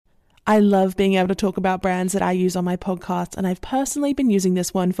I love being able to talk about brands that I use on my podcast, and I've personally been using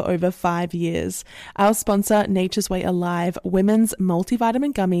this one for over 5 years. Our sponsor, Nature's Way Alive, women's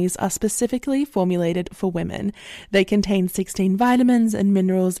multivitamin gummies are specifically formulated for women. They contain 16 vitamins and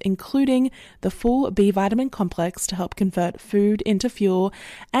minerals, including the full B vitamin complex to help convert food into fuel,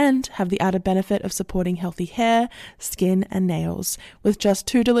 and have the added benefit of supporting healthy hair, skin, and nails. With just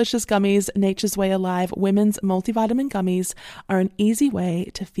 2 delicious gummies, Nature's Way Alive women's multivitamin gummies are an easy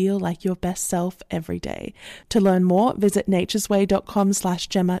way to feel like your best self every day. To learn more, visit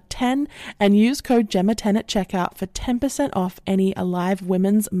naturesway.com/Gemma10 and use code Gemma10 at checkout for 10% off any Alive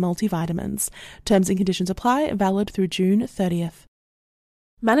women's multivitamins. Terms and conditions apply, valid through June 30th.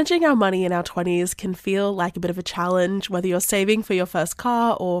 Managing our money in our 20s can feel like a bit of a challenge, whether you're saving for your first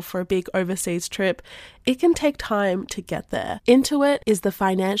car or for a big overseas trip. It can take time to get there. Intuit is the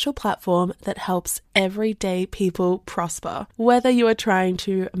financial platform that helps everyday people prosper. Whether you are trying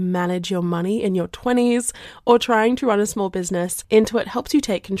to manage your money in your 20s or trying to run a small business, Intuit helps you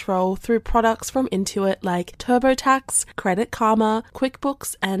take control through products from Intuit like TurboTax, Credit Karma,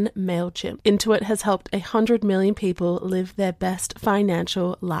 QuickBooks, and MailChimp. Intuit has helped 100 million people live their best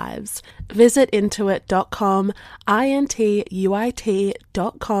financial lives. Visit intuit.com,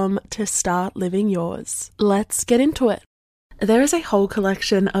 intuit.com to start living yours. Let's get into it. There is a whole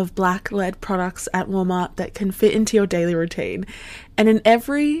collection of black-led products at Walmart that can fit into your daily routine. And in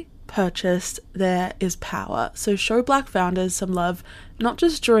every purchase, there is power. So show Black founders some love, not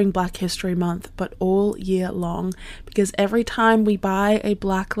just during Black History Month, but all year long. Because every time we buy a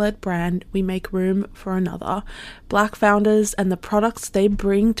Black-led brand, we make room for another. Black founders and the products they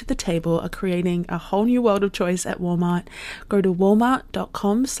bring to the table are creating a whole new world of choice at Walmart. Go to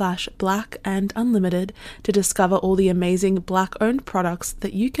walmart.com/blackandunlimited to discover all the amazing Black-owned products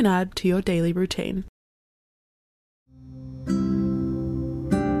that you can add to your daily routine.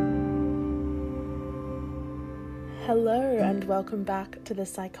 Hello and welcome back to the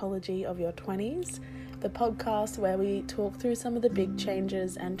Psychology of Your 20s, the podcast where we talk through some of the big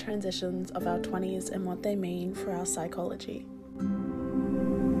changes and transitions of our 20s and what they mean for our psychology.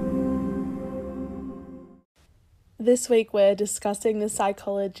 This week we're discussing the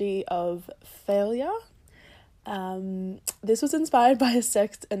psychology of failure. This was inspired by a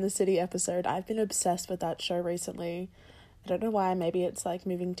Sex and the City episode. I've been obsessed with that show recently. I don't know why. Maybe it's like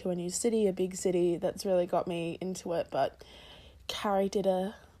moving to a new city, a big city, that's really got me into it. But Carrie did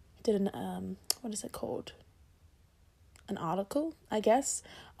an what is it called? An article, I guess,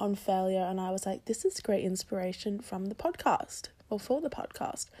 on failure, and I was like, this is great inspiration from the podcast, or for the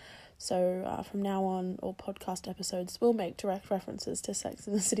podcast. So from now on, all podcast episodes will make direct references to Sex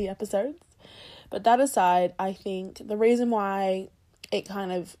and the City episodes. But that aside, I think the reason why it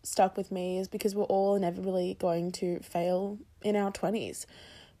kind of stuck with me is because we're all inevitably going to fail in our 20s,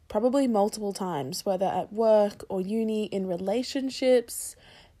 probably multiple times, whether at work or uni, in relationships,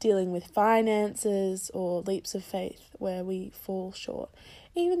 dealing with finances, or leaps of faith where we fall short.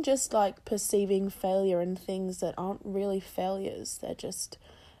 Even just like perceiving failure in things that aren't really failures, they're just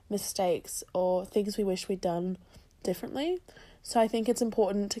mistakes or things we wish we'd done differently. So I think it's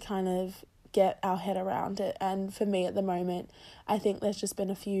important to kind of get our head around it. And for me at the moment, I think there's just been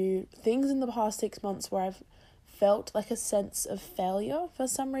a few things in the past 6 months where I've felt like a sense of failure for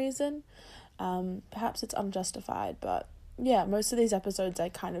some reason. Perhaps it's unjustified, but yeah, most of these episodes I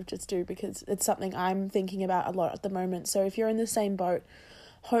kind of just do because it's something I'm thinking about a lot at the moment. So if you're in the same boat,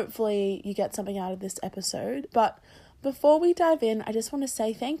 hopefully you get something out of this episode. But before we dive in, I just want to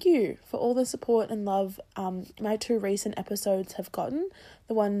say thank you for all the support and love my 2 recent episodes have gotten.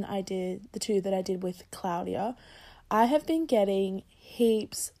 The 2 that I did with Claudia. I have been getting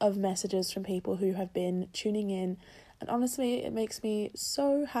heaps of messages from people who have been tuning in, and honestly, it makes me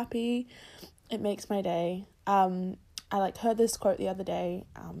so happy. It makes my day. I heard this quote the other day,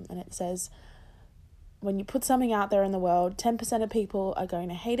 and it says, when you put something out there in the world, 10% of people are going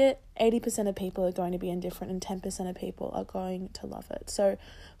to hate it, 80% of people are going to be indifferent, and 10% of people are going to love it. So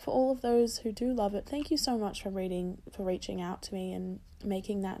for all of those who do love it, thank you so much for reaching out to me and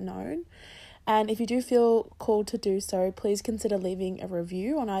making that known. And if you do feel called to do so, please consider leaving a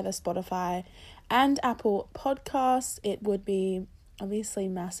review on either Spotify and Apple Podcasts. It would be obviously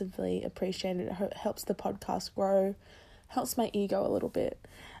massively appreciated. It helps the podcast grow, helps my ego a little bit.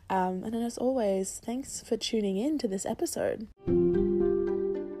 And as always, thanks for tuning in to this episode.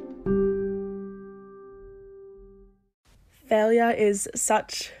 Failure is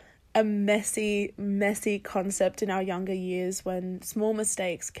such a messy concept in our younger years when small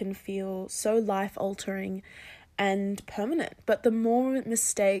mistakes can feel so life-altering and permanent. But the more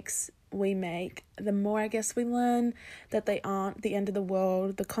mistakes we make, the more I guess we learn that they aren't the end of the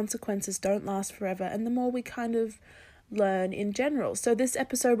world, the consequences don't last forever, and the more we kind of learn in general. So this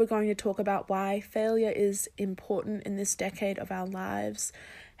episode we're going to talk about why failure is important in this decade of our lives,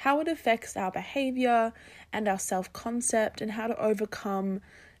 how it affects our behavior and our self-concept, and how to overcome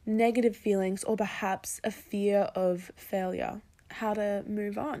negative feelings or perhaps a fear of failure, how to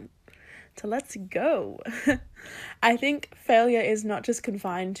move on. So let's go. I think failure is not just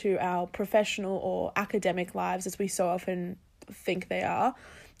confined to our professional or academic lives as we so often think they are.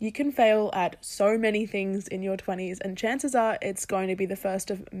 You can fail at so many things in your 20s, and chances are it's going to be the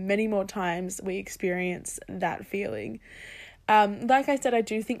first of many more times we experience that feeling. Like I said, I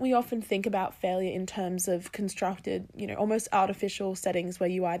do think we often think about failure in terms of constructed, almost artificial settings where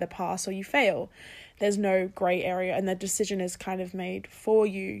you either pass or you fail. There's no grey area, and the decision is kind of made for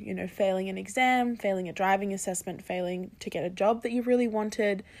you, failing an exam, failing a driving assessment, failing to get a job that you really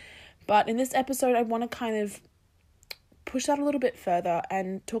wanted. But in this episode, I want to kind of push that a little bit further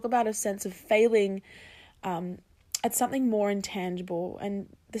and talk about a sense of failing at something more intangible, and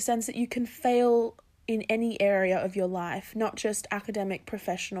the sense that you can fail in any area of your life, not just academic,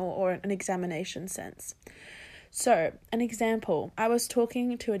 professional, or an examination sense. So, an example, I was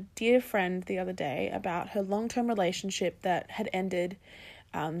talking to a dear friend the other day about her long-term relationship that had ended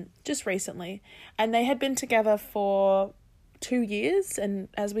just recently, and they had been together for 2 years, and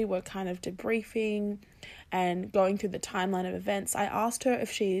as we were kind of debriefing and going through the timeline of events, I asked her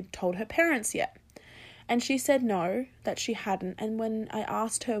if she had told her parents yet. And she said no, that she hadn't. And when I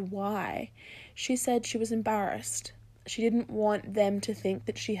asked her why, she said she was embarrassed. She didn't want them to think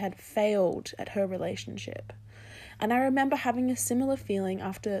that she had failed at her relationship. And I remember having a similar feeling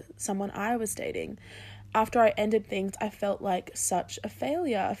after someone I was dating. After I ended things, I felt like such a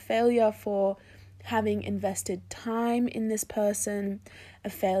failure for having invested time in this person, a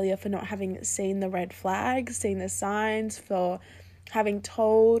failure for not having seen the red flags, seen the signs, for having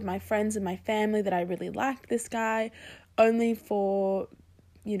told my friends and my family that I really liked this guy, only for,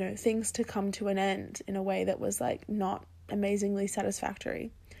 things to come to an end in a way that was like not amazingly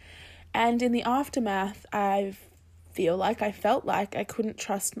satisfactory. And in the aftermath, I felt like I couldn't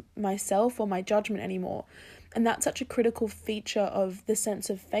trust myself or my judgment anymore. And that's such a critical feature of the sense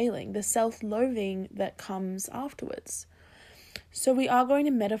of failing, the self-loathing that comes afterwards. So we are going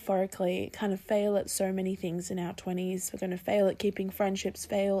to metaphorically kind of fail at so many things in our 20s. We're going to fail at keeping friendships,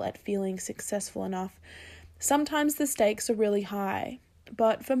 fail at feeling successful enough. Sometimes the stakes are really high,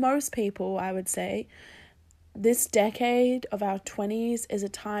 but for most people, I would say, this decade of our 20s is a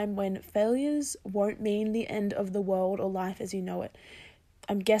time when failures won't mean the end of the world or life as you know it.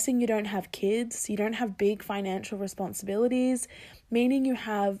 I'm guessing you don't have kids, you don't have big financial responsibilities, meaning you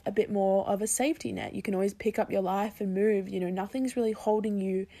have a bit more of a safety net. You can always pick up your life and move. Nothing's really holding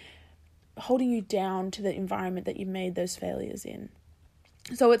you down to the environment that you made those failures in.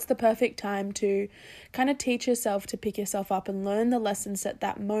 So it's the perfect time to kind of teach yourself to pick yourself up and learn the lessons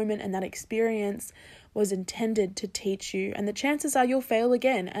that moment and that experience was intended to teach you. And the chances are you'll fail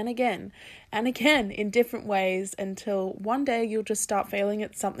again and again and again in different ways until one day you'll just start failing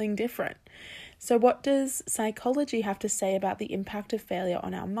at something different. So what does psychology have to say about the impact of failure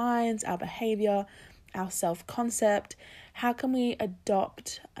on our minds, our behavior, our self-concept? How can we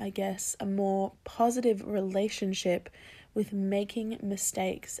adopt, a more positive relationship with making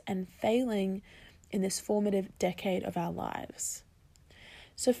mistakes and failing in this formative decade of our lives?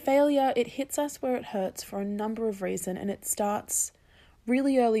 So failure, it hits us where it hurts for a number of reasons, and it starts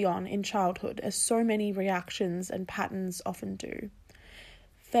really early on in childhood, as so many reactions and patterns often do.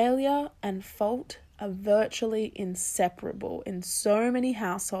 Failure and fault are virtually inseparable in so many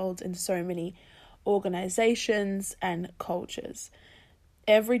households, in so many organizations and cultures.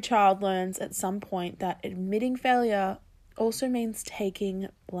 Every child learns at some point that admitting failure also means taking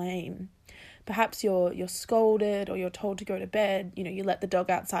blame. Perhaps you're scolded, or you're told to go to bed, you let the dog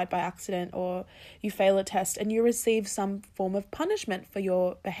outside by accident, or you fail a test and you receive some form of punishment for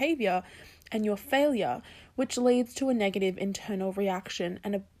your behavior and your failure, which leads to a negative internal reaction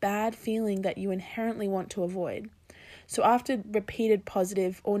and a bad feeling that you inherently want to avoid. So after repeated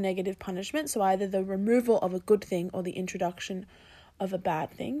positive or negative punishment, so either the removal of a good thing or the introduction of a bad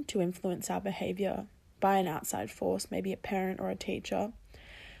thing to influence our behavior by an outside force, maybe a parent or a teacher,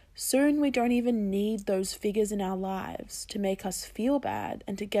 soon we don't even need those figures in our lives to make us feel bad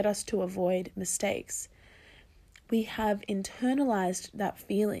and to get us to avoid mistakes. We have internalized that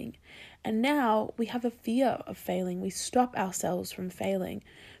feeling, and now we have a fear of failing. We stop ourselves from failing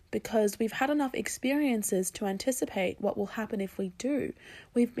because we've had enough experiences to anticipate what will happen if we do.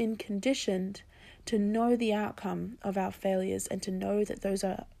 We've been conditioned to know the outcome of our failures and to know that those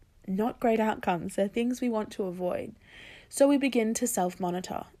are not great outcomes. They're things we want to avoid. So we begin to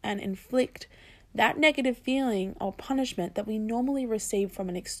self-monitor and inflict that negative feeling or punishment that we normally receive from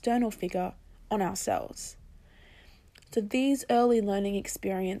an external figure on ourselves. So these early learning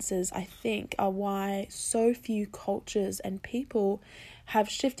experiences, I think, are why so few cultures and people have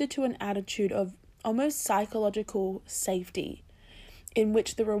shifted to an attitude of almost psychological safety, in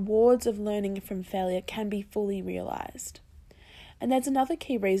which the rewards of learning from failure can be fully realized. And there's another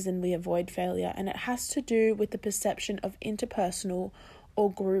key reason we avoid failure, and it has to do with the perception of interpersonal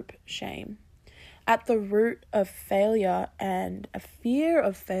or group shame. At the root of failure and a fear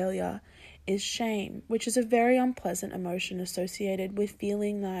of failure is shame, which is a very unpleasant emotion associated with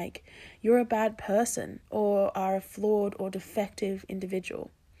feeling like you're a bad person or are a flawed or defective individual.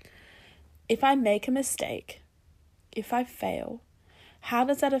 If I make a mistake, if I fail, how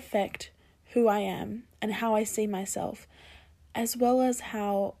does that affect who I am and how I see myself, as well as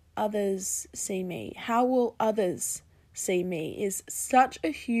how others see me? How will others see me is such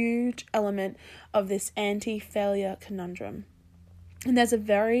a huge element of this anti-failure conundrum. And there's a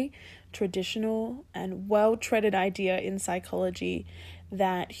very traditional and well-treaded idea in psychology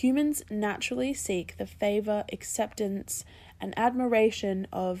that humans naturally seek the favor, acceptance, and admiration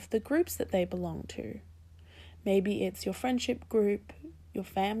of the groups that they belong to. Maybe it's your friendship group, your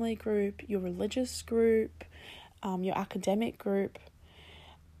family group, your religious group, your academic group.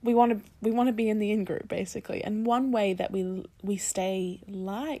 We want to be in the in-group, basically. And one way that we stay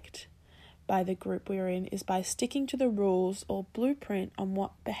liked by the group we're in is by sticking to the rules or blueprint on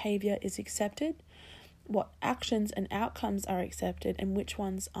what behavior is accepted, what actions and outcomes are accepted, and which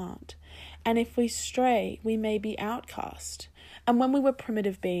ones aren't. And if we stray, we may be outcast. And when we were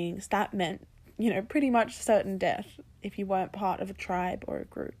primitive beings, that meant, pretty much certain death if you weren't part of a tribe or a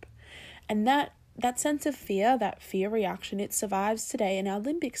group. And that sense of fear, that fear reaction, it survives today in our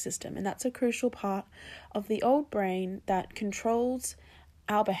limbic system. And that's a crucial part of the old brain that controls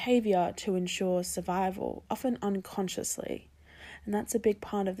our behavior to ensure survival, often unconsciously. And that's a big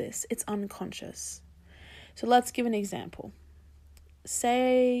part of this. It's unconscious. So let's give an example.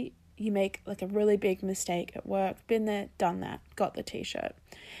 Say you make a really big mistake at work, been there, done that, got the t-shirt.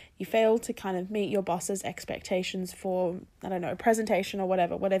 You fail to kind of meet your boss's expectations for, a presentation or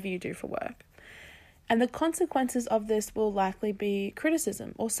whatever you do for work. And the consequences of this will likely be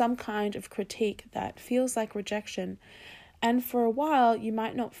criticism or some kind of critique that feels like rejection. And for a while, you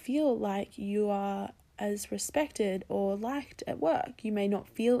might not feel like you are as respected or liked at work. You may not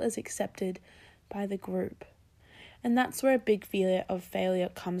feel as accepted by the group. And that's where a big fear of failure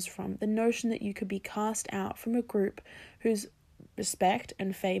comes from. The notion that you could be cast out from a group whose respect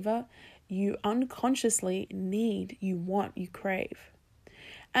and favor you unconsciously need, you want, you crave.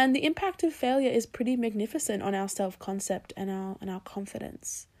 And the impact of failure is pretty magnificent on our self-concept and our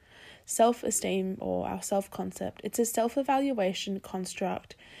confidence. Self-esteem or our self-concept, it's a self-evaluation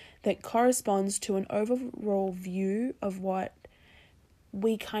construct that corresponds to an overall view of what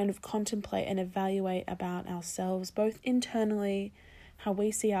we kind of contemplate and evaluate about ourselves, both internally, how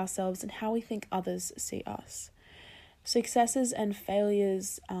we see ourselves, and how we think others see us. Successes and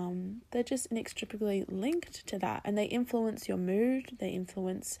failures, they're just inextricably linked to that, and they influence your mood, they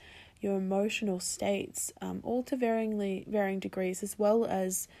influence your emotional states, all to varying degrees, as well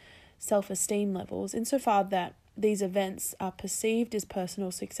as self-esteem levels, insofar that these events are perceived as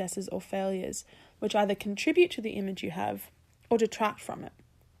personal successes or failures, which either contribute to the image you have or detract from it.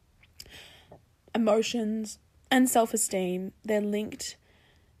 Emotions and self-esteem, they're linked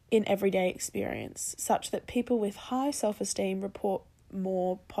in everyday experience, such that people with high self-esteem report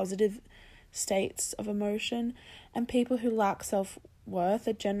more positive states of emotion, and people who lack self-worth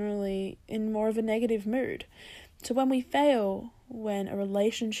are generally in more of a negative mood. So when we fail, when a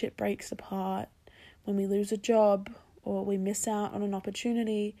relationship breaks apart, when we lose a job, or we miss out on an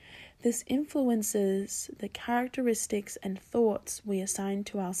opportunity, this influences the characteristics and thoughts we assign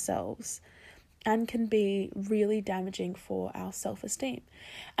to ourselves, and can be really damaging for our self-esteem.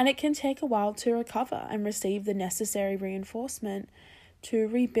 And it can take a while to recover and receive the necessary reinforcement to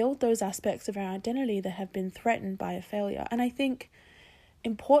rebuild those aspects of our identity that have been threatened by a failure. And I think,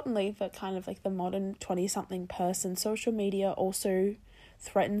 importantly, for kind of the modern 20-something person, social media also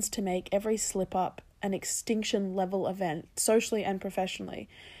threatens to make every slip-up an extinction-level event, socially and professionally,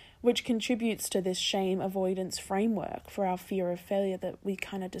 which contributes to this shame avoidance framework for our fear of failure that we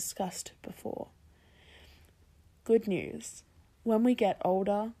kind of discussed before. Good news. When we get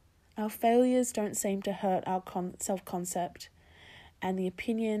older, our failures don't seem to hurt our self-concept and the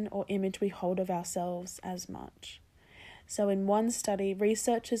opinion or image we hold of ourselves as much. So in one study,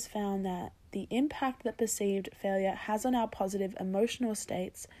 researchers found that the impact that perceived failure has on our positive emotional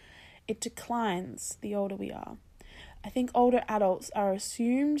states it declines the older we are. I think older adults are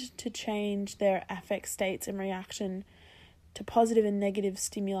assumed to change their affect states in reaction to positive and negative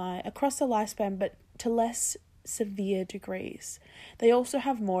stimuli across the lifespan, but to less severe degrees. They also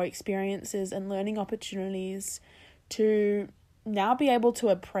have more experiences and learning opportunities to now be able to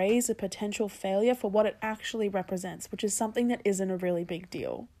appraise a potential failure for what it actually represents, which is something that isn't a really big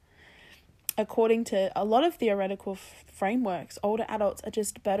deal. According to a lot of theoretical frameworks, older adults are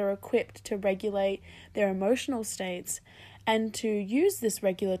just better equipped to regulate their emotional states and to use this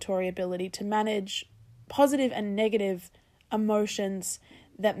regulatory ability to manage positive and negative emotions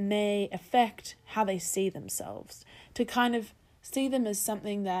that may affect how they see themselves, to kind of see them as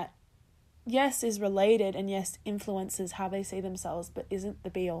something that, yes, is related and yes, influences how they see themselves, but isn't the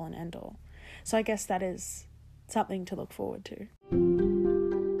be-all and end-all. So I guess that is something to look forward to.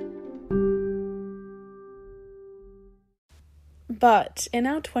 But in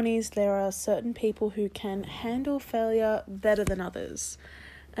our 20s, there are certain people who can handle failure better than others.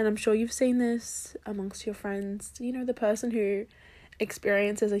 And I'm sure you've seen this amongst your friends. You know, the person who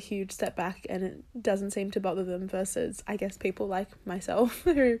experiences a huge setback and it doesn't seem to bother them versus, I guess, people like myself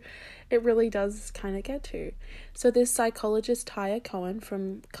who it really does kind of get to. So this psychologist, Taya Cohen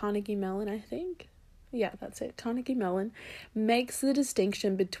from Carnegie Mellon, I think. Yeah, that's it. Carnegie Mellon makes the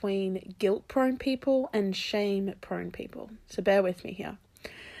distinction between guilt-prone people and shame-prone people. So bear with me here.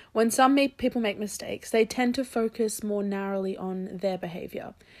 When some people make mistakes, they tend to focus more narrowly on their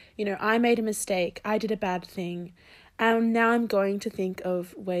behavior. You know, I made a mistake, I did a bad thing, and now I'm going to think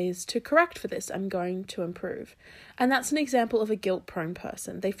of ways to correct for this. I'm going to improve. And that's an example of a guilt-prone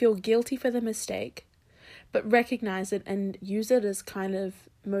person. They feel guilty for the mistake, but recognize it and use it as kind of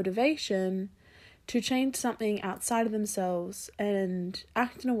motivation to change something outside of themselves and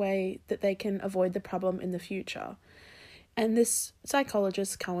act in a way that they can avoid the problem in the future. And this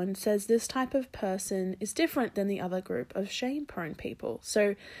psychologist, Cohen, says this type of person is different than the other group of shame-prone people.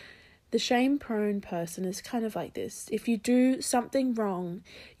 So the shame-prone person is kind of like this. If you do something wrong,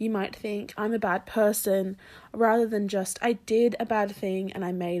 you might think, I'm a bad person, rather than just, I did a bad thing and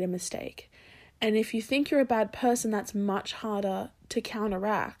I made a mistake. And if you think you're a bad person, that's much harder to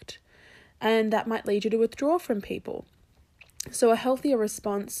counteract. And that might lead you to withdraw from people. So a healthier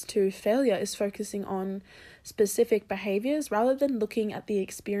response to failure is focusing on specific behaviors rather than looking at the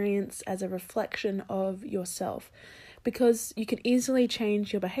experience as a reflection of yourself. Because you can easily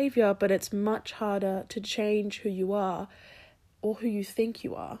change your behavior, but it's much harder to change who you are or who you think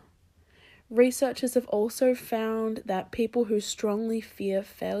you are. Researchers have also found that people who strongly fear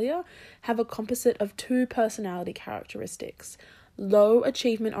failure have a composite of two personality characteristics. Low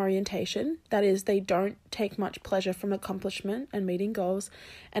achievement orientation, that is, they don't take much pleasure from accomplishment and meeting goals,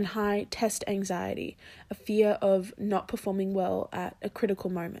 and high test anxiety, a fear of not performing well at a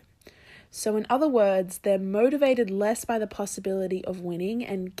critical moment. So in other words, they're motivated less by the possibility of winning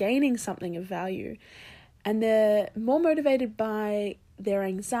and gaining something of value, and they're more motivated by their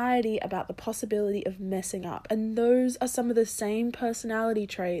anxiety about the possibility of messing up. And those are some of the same personality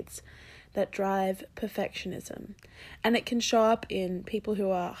traits that drive perfectionism. And it can show up in people who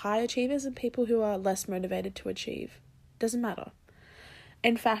are high achievers and people who are less motivated to achieve. Doesn't matter.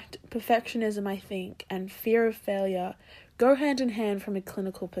 In fact, perfectionism, I think, and fear of failure go hand in hand from a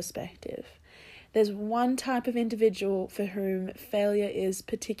clinical perspective. There's one type of individual for whom failure is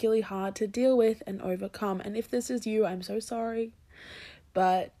particularly hard to deal with and overcome. And if this is you, I'm so sorry.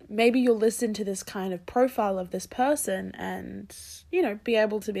 But maybe you'll listen to this kind of profile of this person and, you know, be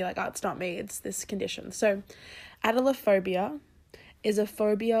able to be like, oh, it's not me, it's this condition. So adelophobia is a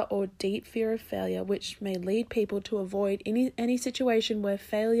phobia or deep fear of failure, which may lead people to avoid any situation where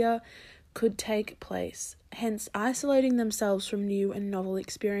failure could take place, hence isolating themselves from new and novel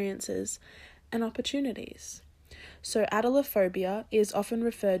experiences and opportunities. So adelophobia is often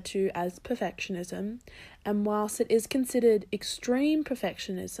referred to as perfectionism, and whilst it is considered extreme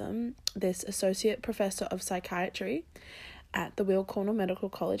perfectionism, this associate professor of psychiatry at the Weill Cornell Medical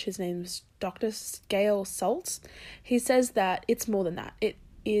College, his name's Dr. Gail Saltz, he says that it's more than that. It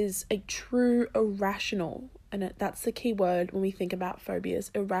is a true irrational, and that's the key word when we think about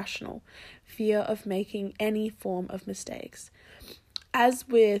phobias, irrational fear of making any form of mistakes. As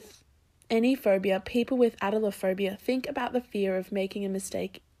with any phobia, people with adelophobia think about the fear of making a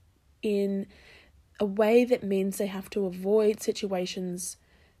mistake in a way that means they have to avoid situations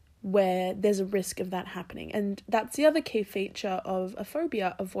where there's a risk of that happening. And that's the other key feature of a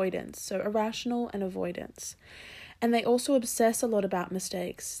phobia, avoidance. So irrational and avoidance. And they also obsess a lot about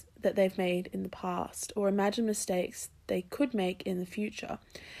mistakes that they've made in the past or imagine mistakes they could make in the future.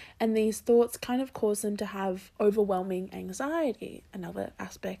 And these thoughts kind of cause them to have overwhelming anxiety, another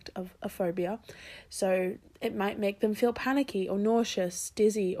aspect of a phobia. So it might make them feel panicky or nauseous,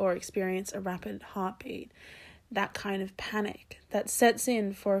 dizzy, or experience a rapid heartbeat. That kind of panic that sets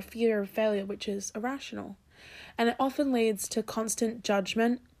in for a fear of failure, which is irrational. And it often leads to constant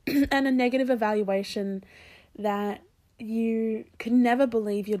judgment and a negative evaluation that you can never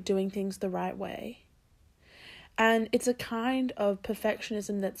believe you're doing things the right way. And it's a kind of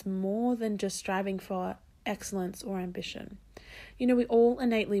perfectionism that's more than just striving for excellence or ambition. You know, we all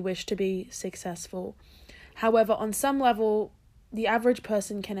innately wish to be successful. However, on some level, the average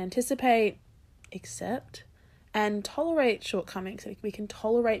person can anticipate, accept, and tolerate shortcomings. We can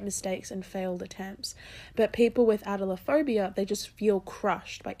tolerate mistakes and failed attempts. But people with adelophobia, they just feel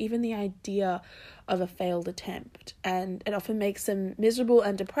crushed by even the idea of a failed attempt. And it often makes them miserable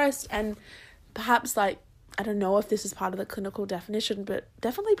and depressed, and perhaps, like, I don't know if this is part of the clinical definition, but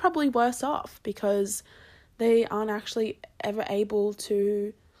definitely probably worse off, because they aren't actually ever able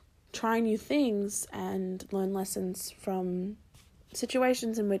to try new things and learn lessons from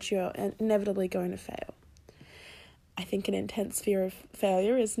situations in which you're inevitably going to fail. I think an intense fear of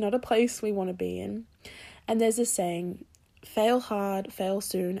failure is not a place we want to be in. And there's a saying, fail hard, fail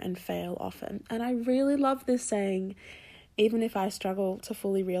soon, and fail often. And I really love this saying, even if I struggle to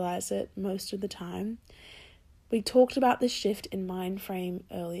fully realize it most of the time. We talked about the shift in mind frame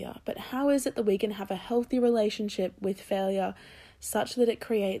earlier, but how is it that we can have a healthy relationship with failure such that it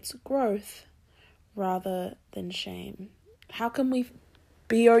creates growth rather than shame? How can we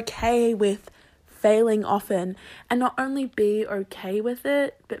be okay with failing often, and not only be okay with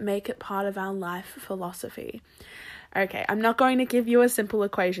it, but make it part of our life philosophy? Okay, I'm not going to give you a simple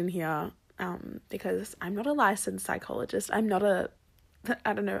equation here, because I'm not a licensed psychologist. I'm not a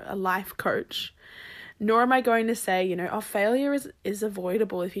life coach. Nor am I going to say, failure is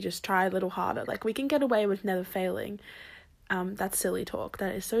avoidable if you just try a little harder. Like, we can get away with never failing. That's silly talk.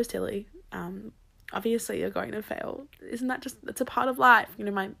 That is so silly. Obviously you're going to fail. Isn't that it's a part of life?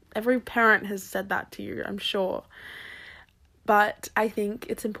 Every parent has said that to you, I'm sure. But I think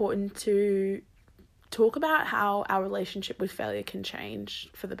it's important to talk about how our relationship with failure can change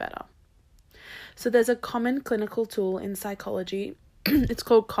for the better. So there's a common clinical tool in psychology. It's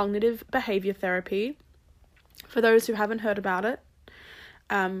called cognitive behavior therapy. For those who haven't heard about it,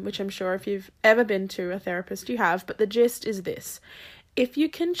 which I'm sure if you've ever been to a therapist, you have, but the gist is this. If you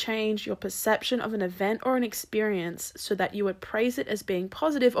can change your perception of an event or an experience so that you would praise it as being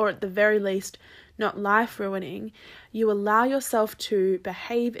positive, or at the very least not life-ruining, you allow yourself to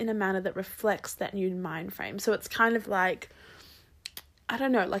behave in a manner that reflects that new mind frame. So it's kind of like, I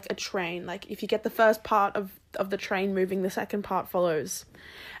don't know, like a train. Like if you get the first part of the train moving, the second part follows.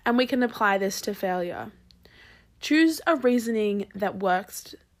 And we can apply this to failure. Choose a reasoning that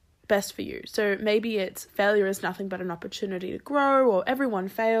works best for you. So maybe it's failure is nothing but an opportunity to grow, or everyone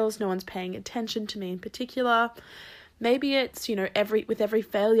fails, no one's paying attention to me in particular. Maybe it's, with every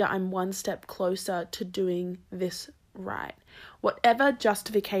failure, I'm one step closer to doing this right. Whatever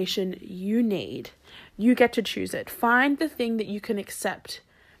justification you need, you get to choose it. Find the thing that you can accept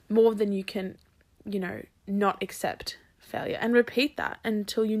more than you can, not accept failure, and repeat that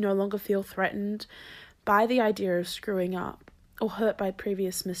until you no longer feel threatened by the idea of screwing up or hurt by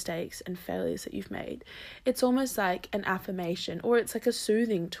previous mistakes and failures that you've made. It's almost like an affirmation, or it's like a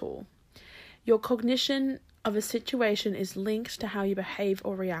soothing tool. Your cognition of a situation is linked to how you behave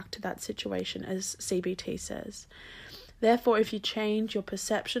or react to that situation, as CBT says. Therefore, if you change your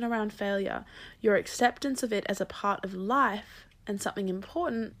perception around failure, your acceptance of it as a part of life and something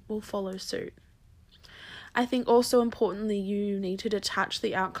important will follow suit. I think also importantly, you need to detach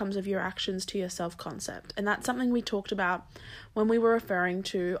the outcomes of your actions to your self-concept. And that's something we talked about when we were referring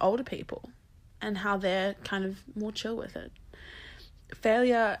to older people and how they're kind of more chill with it.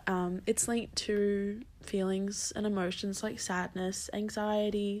 Failure, it's linked to feelings and emotions like sadness,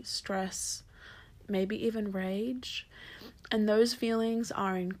 anxiety, stress, maybe even rage. And those feelings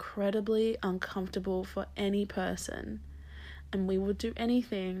are incredibly uncomfortable for any person, and we will do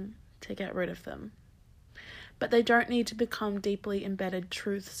anything to get rid of them. But they don't need to become deeply embedded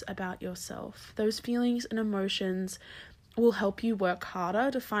truths about yourself. Those feelings and emotions will help you work harder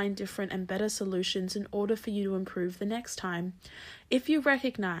to find different and better solutions in order for you to improve the next time. If you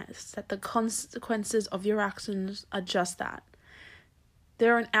recognize that the consequences of your actions are just that,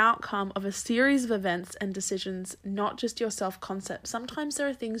 they're an outcome of a series of events and decisions, not just your self-concept. Sometimes there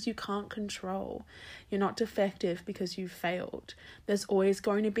are things you can't control. You're not defective because you failed. There's always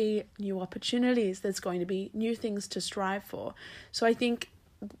going to be new opportunities. There's going to be new things to strive for. So I think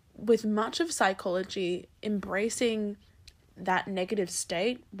with much of psychology, embracing that negative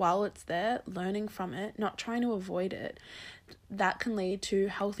state while it's there, learning from it, not trying to avoid it, that can lead to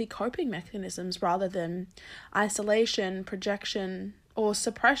healthy coping mechanisms rather than isolation, projection, or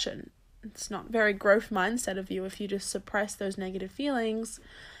suppression. It's not very growth mindset of you if you just suppress those negative feelings.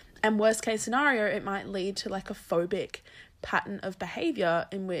 And worst case scenario, it might lead to like a phobic pattern of behavior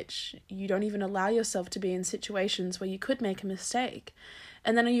in which you don't even allow yourself to be in situations where you could make a mistake.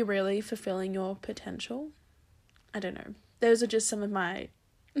 And then are you really fulfilling your potential? I don't know. Those are just some of my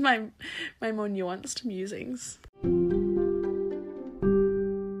more nuanced musings.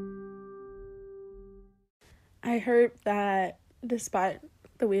 I hope that despite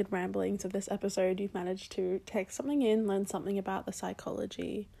the weird ramblings of this episode, you've managed to take something in, learn something about the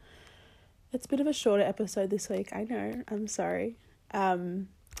psychology. It's a bit of a shorter episode this week, I know, I'm sorry.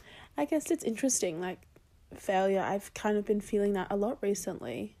 I guess it's interesting, like, failure, I've kind of been feeling that a lot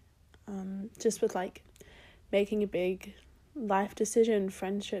recently, just with, like, making a big life decision,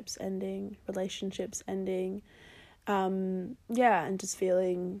 friendships ending, relationships ending, and just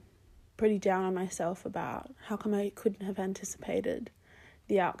feeling pretty down on myself about how come I couldn't have anticipated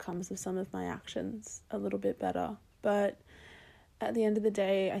the outcomes of some of my actions a little bit better. But at the end of the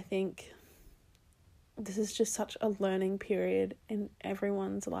day, I think this is just such a learning period in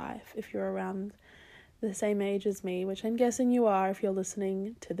everyone's life. If you're around the same age as me, which I'm guessing you are if you're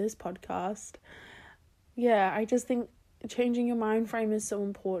listening to this podcast, I just think changing your mind frame is so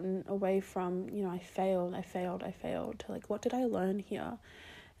important, away from, I failed, to like, what did I learn here?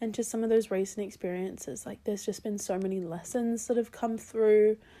 And just some of those recent experiences, like, there's just been so many lessons that have come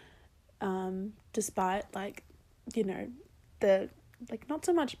through, despite, like, the, like, not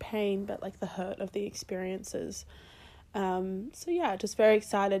so much pain, but, like, the hurt of the experiences. Just very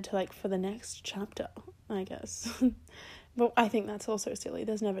excited to, like, for the next chapter, I guess. But I think that's also silly.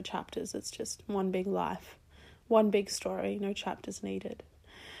 There's never chapters. It's just one big life, one big story, no chapters needed.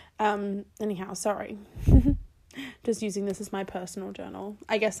 Anyhow, sorry. Just using this as my personal journal.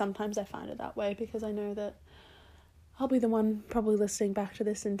 I guess sometimes I find it that way because I know that I'll be the one probably listening back to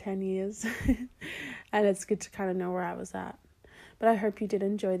this in 10 years. And it's good to kind of know where I was at. But I hope you did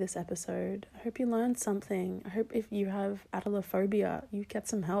enjoy this episode. I hope you learned something. I hope if you have adelophobia, you get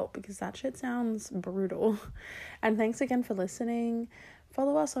some help because that shit sounds brutal. And thanks again for listening.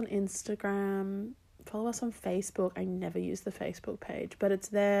 Follow us on Instagram. Follow us on Facebook. I never use the Facebook page, but it's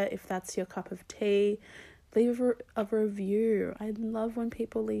there if that's your cup of tea. Leave a review. I love when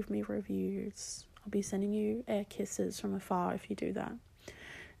people leave me reviews. I'll be sending you air kisses from afar if you do that.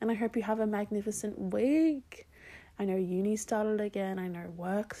 And I hope you have a magnificent week. I know uni started again. I know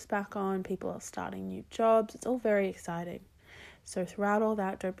work's back on. People are starting new jobs. It's all very exciting. So throughout all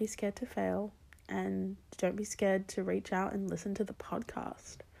that, don't be scared to fail. And don't be scared to reach out and listen to the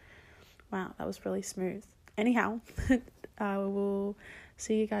podcast. Wow, that was really smooth. Anyhow, I will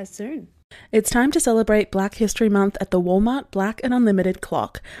see you guys soon. It's time to celebrate Black History Month at the Walmart Black and Unlimited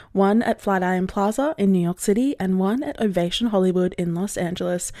Clock, one at Flatiron Plaza in New York City and one at Ovation Hollywood in Los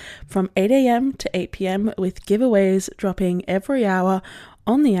Angeles, from 8 a.m. to 8 p.m. with giveaways dropping every hour.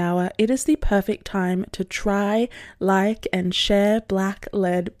 On the hour, it is the perfect time to try, like, and share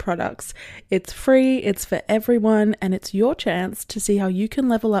Black-led products. It's free, it's for everyone, and it's your chance to see how you can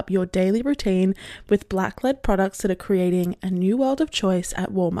level up your daily routine with Black-led products that are creating a new world of choice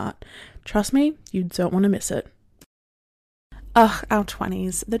at Walmart. Trust me, you don't want to miss it. Ugh, our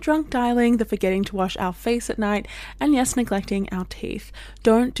 20s. The drunk dialing, the forgetting to wash our face at night, and yes, neglecting our teeth.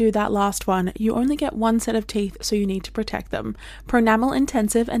 Don't do that last one. You only get one set of teeth, so you need to protect them. Pronamel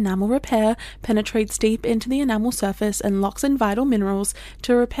Intensive Enamel Repair penetrates deep into the enamel surface and locks in vital minerals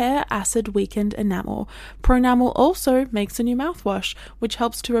to repair acid-weakened enamel. Pronamel also makes a new mouthwash, which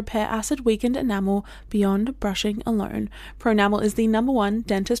helps to repair acid-weakened enamel beyond brushing alone. Pronamel is the #1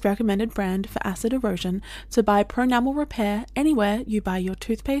 dentist-recommended brand for acid erosion, so buy Pronamel Repair anywhere you buy your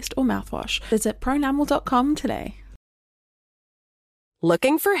toothpaste or mouthwash. Visit pronamel.com today.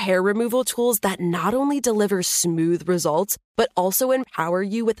 Looking for hair removal tools that not only deliver smooth results, but also empower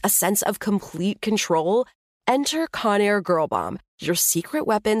you with a sense of complete control? Enter Conair Girl Bomb, your secret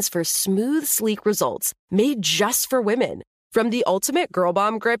weapons for smooth, sleek results, made just for women. From the ultimate Girl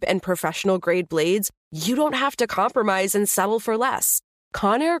Bomb grip and professional-grade blades, you don't have to compromise and settle for less.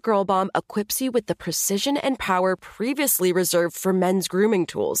 Conair Girl Bomb equips you with the precision and power previously reserved for men's grooming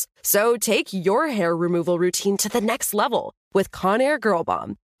tools. So take your hair removal routine to the next level with Conair Girl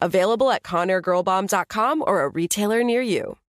Bomb. Available at ConairGirlBomb.com or a retailer near you.